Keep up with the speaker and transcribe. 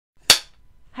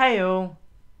Hey all!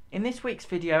 In this week's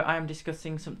video I am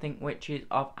discussing something which is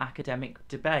of academic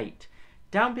debate.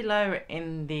 Down below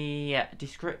in the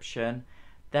description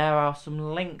there are some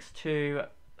links to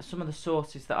some of the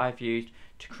sources that I've used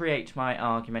to create my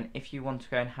argument if you want to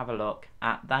go and have a look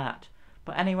at that.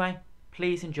 But anyway,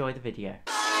 please enjoy the video.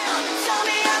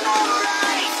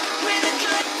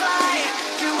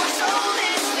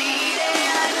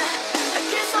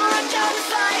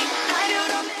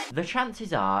 The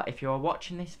chances are, if you are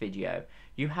watching this video,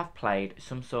 you have played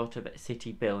some sort of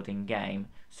city building game,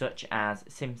 such as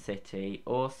SimCity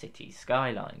or City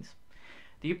Skylines.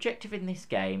 The objective in this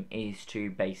game is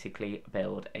to basically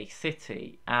build a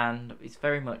city, and it's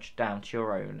very much down to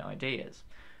your own ideas.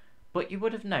 But you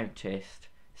would have noticed,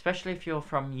 especially if you're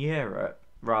from Europe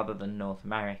rather than North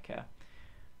America,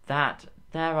 that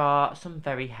there are some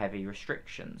very heavy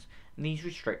restrictions, and these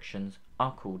restrictions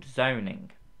are called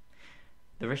zoning.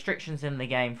 The restrictions in the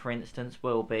game, for instance,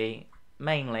 will be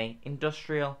mainly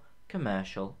industrial,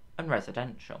 commercial and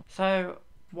residential. So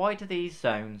why do these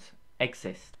zones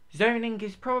exist? Zoning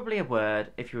is probably a word,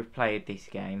 if you have played these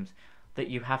games, that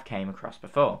you have came across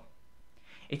before.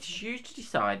 It is used to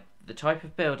decide the type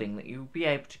of building that you will be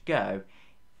able to go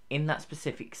in that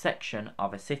specific section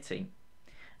of a city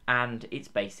and its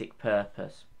basic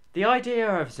purpose. The idea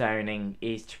of zoning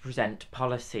is to present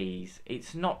policies.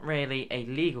 It's not really a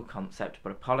legal concept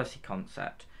but a policy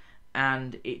concept,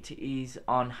 and it is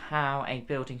on how a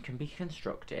building can be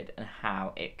constructed and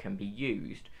how it can be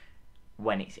used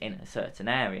when it's in a certain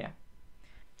area.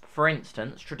 For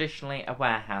instance, traditionally a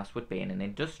warehouse would be in an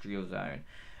industrial zone,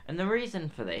 and the reason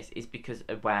for this is because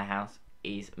a warehouse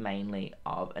is mainly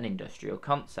of an industrial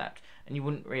concept, and you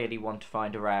wouldn't really want to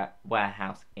find a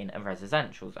warehouse in a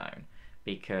residential zone,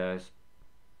 because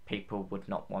people would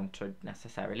not want to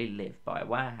necessarily live by a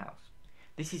warehouse.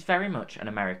 This is very much an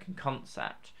American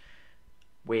concept,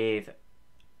 with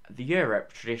the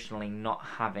Europe traditionally not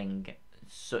having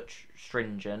such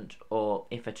stringent, or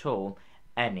if at all,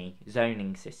 any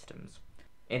zoning systems.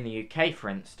 In the UK, for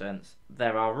instance,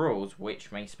 there are rules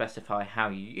which may specify how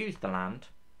you use the land.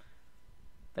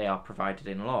 They are provided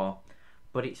in law,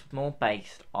 but it's more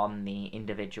based on the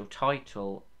individual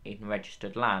title in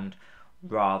registered land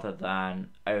rather than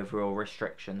overall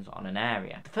restrictions on an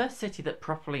area. The first city that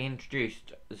properly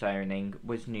introduced zoning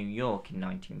was New York in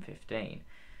 1915,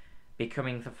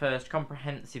 becoming the first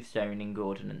comprehensive zoning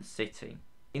ordinance city.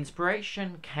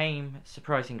 Inspiration came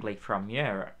surprisingly from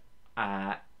Europe,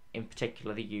 in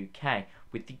particular the UK,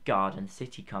 with the garden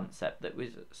city concept that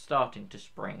was starting to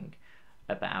spring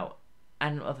about,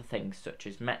 and other things such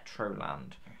as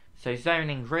Metroland. So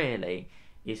zoning really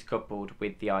is coupled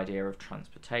with the idea of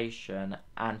transportation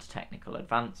and technical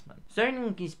advancement.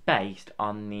 Zoning is based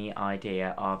on the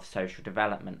idea of social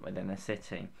development within a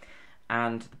city,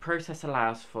 and the process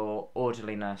allows for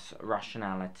orderliness,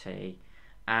 rationality,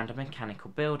 and a mechanical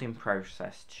building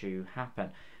process to happen,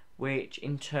 which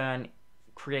in turn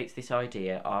creates this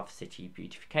idea of city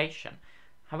beautification.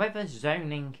 However,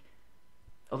 zoning,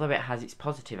 although it has its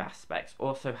positive aspects,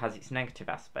 also has its negative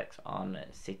aspects on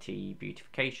city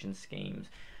beautification schemes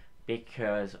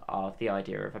because of the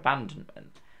idea of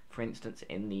abandonment. For instance,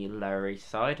 in the Lower East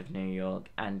Side of New York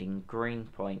and in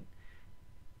Greenpoint,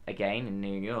 again in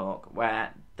New York,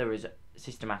 where there is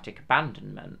systematic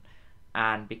abandonment,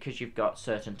 and because you've got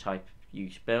certain type of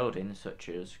use buildings such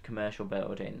as commercial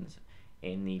buildings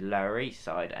in the Lower East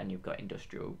Side and you've got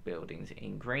industrial buildings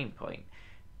in Greenpoint,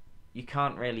 you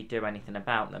can't really do anything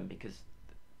about them because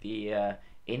the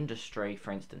industry,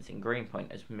 for instance, in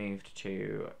Greenpoint has moved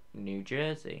to New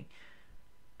Jersey,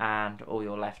 and all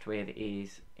you're left with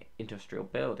is industrial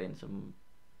buildings, and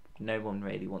no one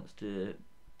really wants to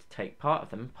take part of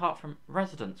them, apart from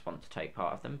residents want to take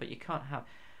part of them, but you can't have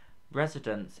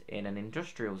residents in an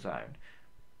industrial zone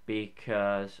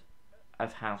because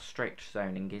of how strict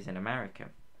zoning is in America.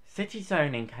 City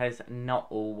zoning has not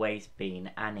always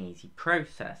been an easy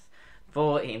process.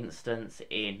 For instance,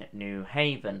 in New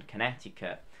Haven,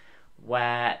 Connecticut,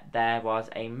 where there was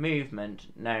a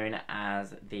movement known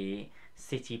as the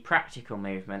City Practical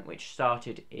Movement, which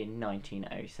started in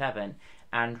 1907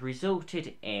 and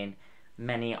resulted in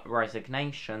many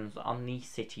resignations on the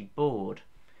city board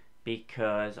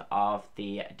because of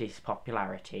the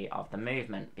dispopularity of the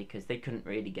movement, because they couldn't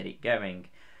really get it going.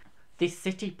 This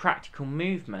City Practical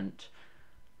Movement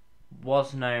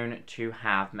was known to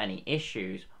have many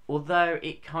issues, although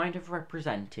it kind of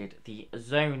represented the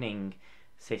zoning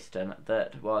system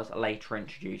that was later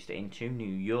introduced into New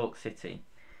York City.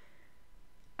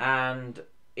 And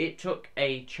it took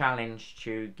a challenge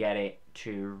to get it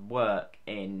to work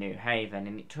in New Haven,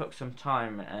 and it took some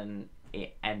time, and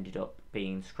it ended up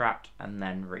being scrapped and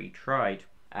then retried.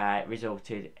 It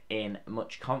resulted in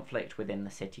much conflict within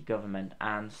the city government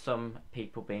and some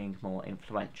people being more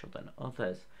influential than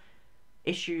others.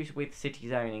 Issues with city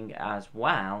zoning as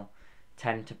well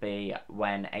tend to be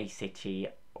when a city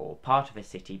or part of a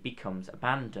city becomes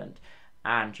abandoned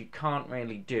and you can't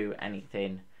really do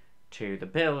anything to the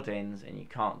buildings and you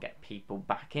can't get people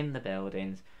back in the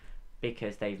buildings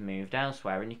because they've moved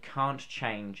elsewhere, and you can't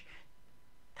change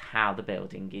how the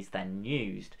building is then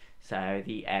used, so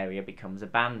the area becomes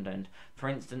abandoned. For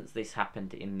instance, this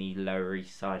happened in the Lower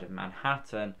East Side of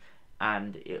Manhattan,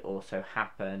 and it also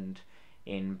happened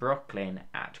in Brooklyn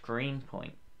at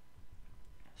Greenpoint.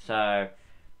 So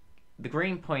the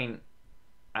Greenpoint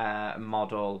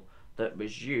model that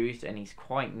was used, and is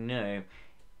quite new,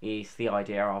 is the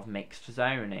idea of mixed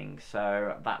zoning.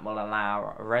 So that will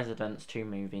allow residents to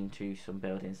move into some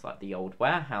buildings like the old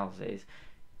warehouses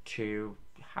to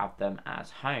have them as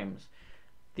homes.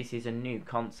 This is a new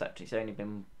concept. It's only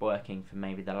been working for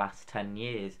maybe the last 10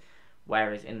 years,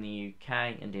 whereas in the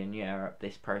UK and in Europe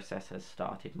this process has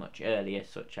started much earlier,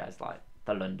 such as like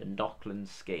the London Docklands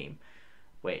scheme,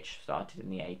 which started in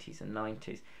the 80s and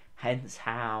 90s. Hence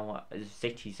how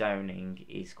city zoning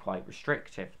is quite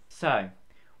restrictive. So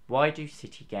why do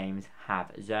city games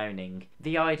have zoning?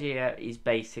 The idea is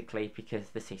basically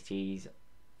because the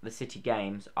city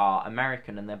games are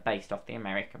American and they're based off the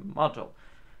American model.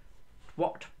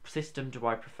 What system do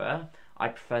I prefer? I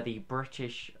prefer the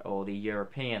British or the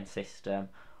European system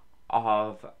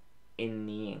of, in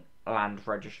the land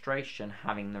registration,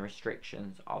 having the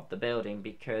restrictions of the building,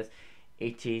 because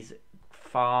it is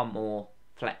far more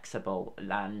flexible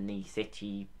than the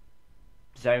city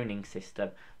zoning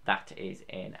system that is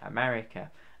in America,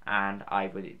 and I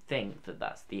would think that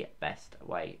that's the best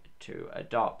way to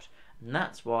adopt, and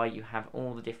that's why you have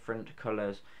all the different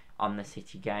colours on the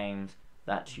city games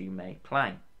that you may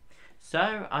play.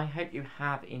 So I hope you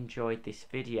have enjoyed this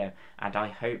video, and I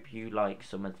hope you like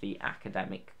some of the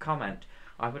academic comment.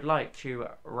 I would like to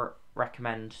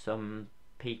recommend some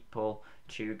people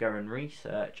to go and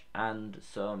research, and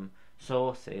some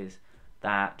sources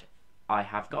that I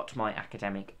have got my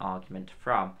academic argument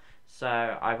from. So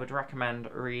I would recommend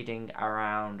reading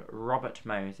around Robert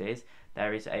Moses.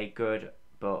 There is a good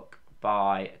book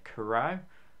by Caro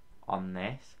on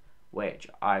this, which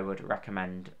I would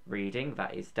recommend reading.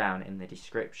 That is down in the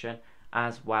description,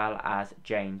 as well as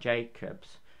Jane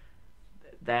Jacobs.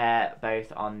 They're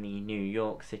both on the New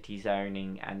York City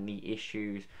zoning and the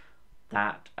issues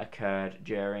that occurred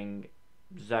during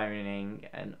zoning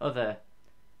and other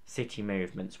city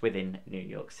movements within New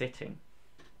York City.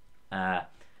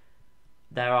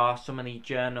 There are some of the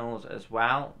journals as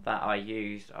well that I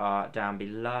used are down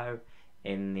below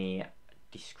in the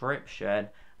description.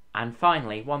 And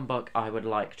finally, one book I would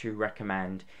like to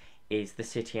recommend is The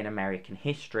City in American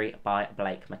History by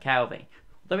Blake McKelvey.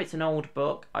 Though it's an old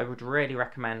book, I would really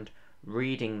recommend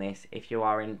reading this if you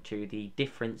are into the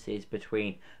differences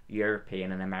between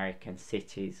European and American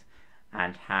cities,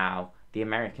 and how the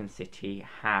American city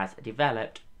has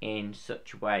developed in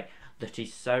such a way that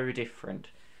is so different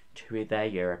to their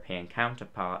European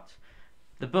counterparts.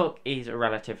 The book is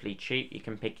relatively cheap. You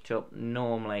can pick it up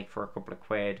normally for a couple of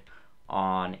quid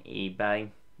on eBay,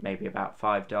 maybe about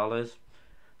 $5.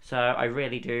 So I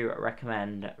really do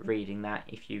recommend reading that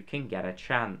if you can get a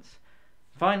chance.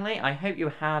 Finally, I hope you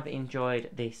have enjoyed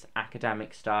this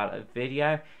academic style of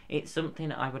video. It's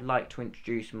something I would like to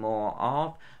introduce more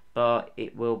of, but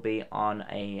it will be on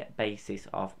a basis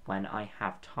of when I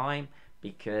have time,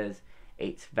 because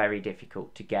it's very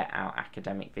difficult to get out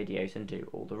academic videos and do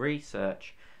all the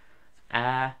research.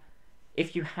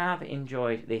 If you have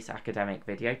enjoyed this academic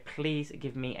video, please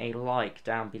give me a like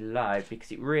down below,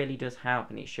 because it really does help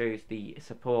and it shows the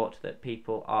support that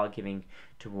people are giving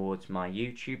towards my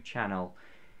YouTube channel.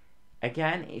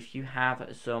 Again, if you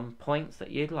have some points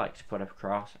that you'd like to put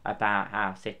across about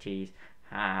how cities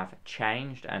have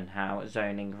changed and how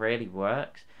zoning really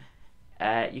works,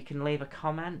 you can leave a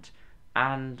comment.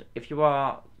 And if you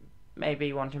are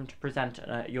maybe wanting to present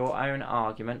your own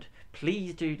argument,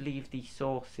 please do leave the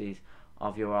sources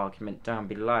of your argument down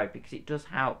below, because it does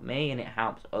help me and it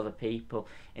helps other people,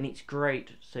 and it's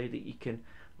great so that you can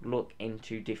look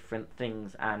into different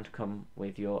things and come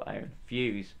with your own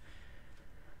views.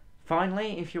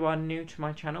 Finally, if you are new to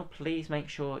my channel, please make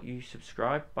sure you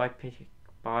subscribe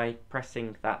by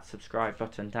pressing that subscribe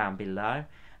button down below,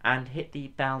 and hit the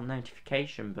bell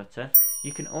notification button.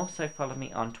 You can also follow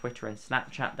me on Twitter and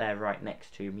Snapchat, they're right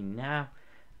next to me now.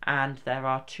 And there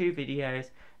are 2 videos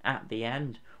at the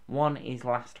end. One is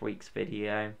last week's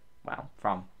video, well,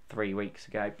 from 3 weeks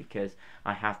ago, because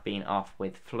I have been off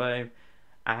with flu.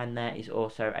 and there is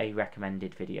also a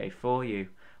recommended video for you.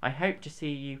 I hope to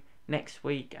see you next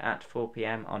week at 4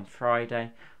 PM on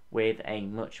Friday with a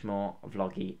much more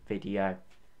vloggy video.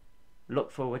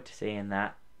 Look forward to seeing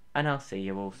that, and I'll see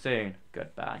you all soon.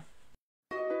 Goodbye.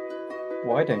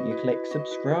 Why don't you click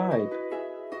subscribe?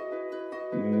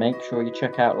 Make sure you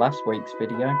check out last week's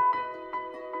video.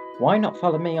 Why not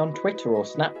follow me on Twitter or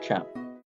Snapchat?